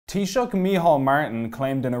Taoiseach Micheál Martin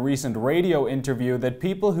claimed in a recent radio interview that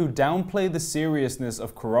people who downplay the seriousness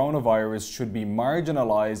of coronavirus should be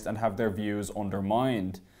marginalised and have their views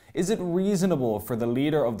undermined. Is it reasonable for the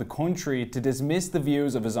leader of the country to dismiss the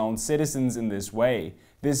views of his own citizens in this way?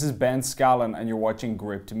 This is Ben Scallan and you're watching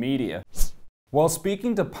Gript Media. While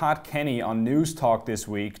speaking to Pat Kenny on News Talk this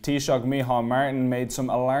week, Taoiseach Micheál Martin made some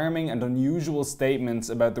alarming and unusual statements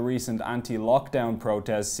about the recent anti-lockdown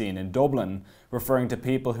protests seen in Dublin. Referring to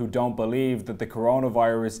people who don't believe that the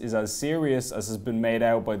coronavirus is as serious as has been made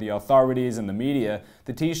out by the authorities and the media,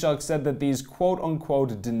 the Taoiseach said that these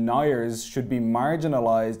quote-unquote deniers should be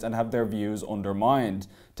marginalised and have their views undermined.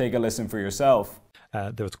 Take a listen for yourself.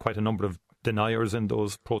 There was quite a number of deniers in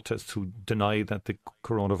those protests who deny that the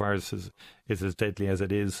coronavirus is as deadly as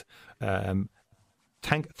it is.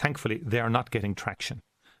 Thankfully, they are not getting traction.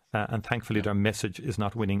 And thankfully their message is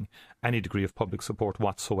not winning any degree of public support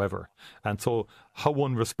whatsoever. And so how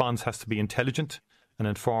one responds has to be intelligent and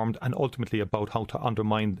informed, and ultimately about how to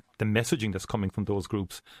undermine the messaging that's coming from those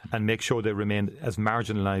groups and make sure they remain as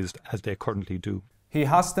marginalised as they currently do. He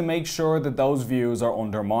has to make sure that those views are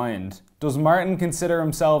undermined. Does Martin consider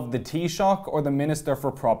himself the Taoiseach or the Minister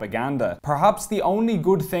for Propaganda? Perhaps the only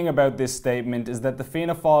good thing about this statement is that the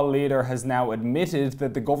Fianna Fáil leader has now admitted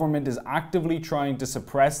that the government is actively trying to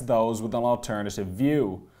suppress those with an alternative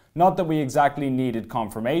view. Not that we exactly needed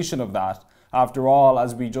confirmation of that. After all,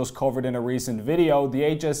 as we just covered in a recent video, the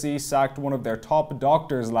HSE sacked one of their top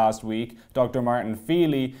doctors last week, Dr. Martin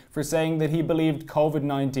Feely, for saying that he believed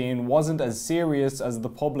Covid-19 wasn't as serious as the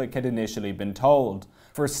public had initially been told.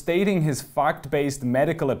 For stating his fact-based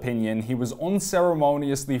medical opinion, he was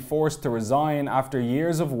unceremoniously forced to resign after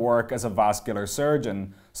years of work as a vascular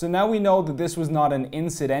surgeon. So now we know that this was not an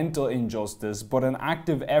incidental injustice, but an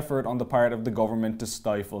active effort on the part of the government to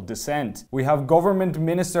stifle dissent. We have Government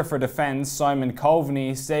Minister for Defence Simon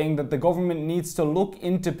Coveney saying that the government needs to look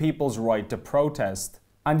into people's right to protest.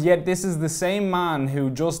 And yet this is the same man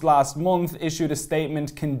who just last month issued a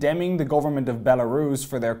statement condemning the government of Belarus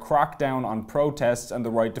for their crackdown on protests and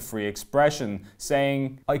the right to free expression,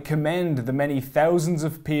 saying, "I commend the many thousands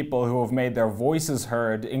of people who have made their voices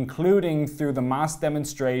heard, including through the mass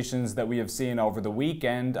demonstrations that we have seen over the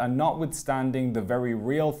weekend, and notwithstanding the very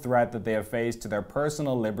real threat that they have faced to their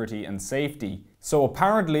personal liberty and safety." So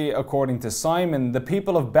apparently, according to Simon, the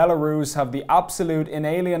people of Belarus have the absolute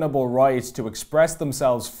inalienable right to express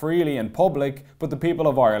themselves freely in public, but the people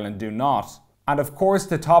of Ireland do not. And of course,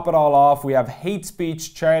 to top it all off, we have hate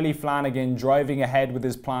speech Charlie Flanagan driving ahead with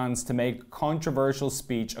his plans to make controversial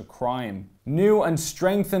speech a crime. New and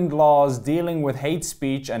strengthened laws dealing with hate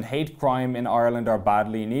speech and hate crime in Ireland are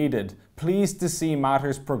badly needed. Pleased to see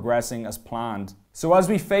matters progressing as planned. So as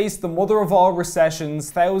we face the mother of all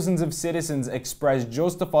recessions, thousands of citizens express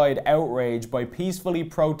justified outrage by peacefully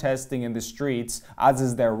protesting in the streets, as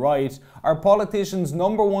is their right, our politicians'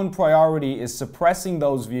 number one priority is suppressing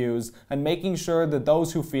those views and making sure that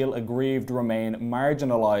those who feel aggrieved remain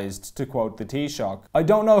marginalised, to quote the Taoiseach. I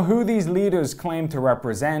don't know who these leaders claim to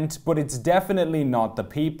represent, but it's definitely not the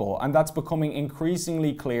people, and that's becoming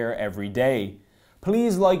increasingly clear every day.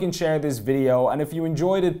 Please like and share this video, and if you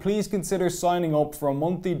enjoyed it, please consider signing up for a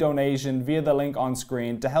monthly donation via the link on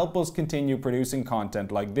screen to help us continue producing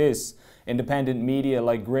content like this. Independent media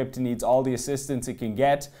like Gript needs all the assistance it can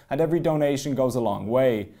get, and every donation goes a long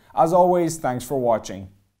way. As always, thanks for watching.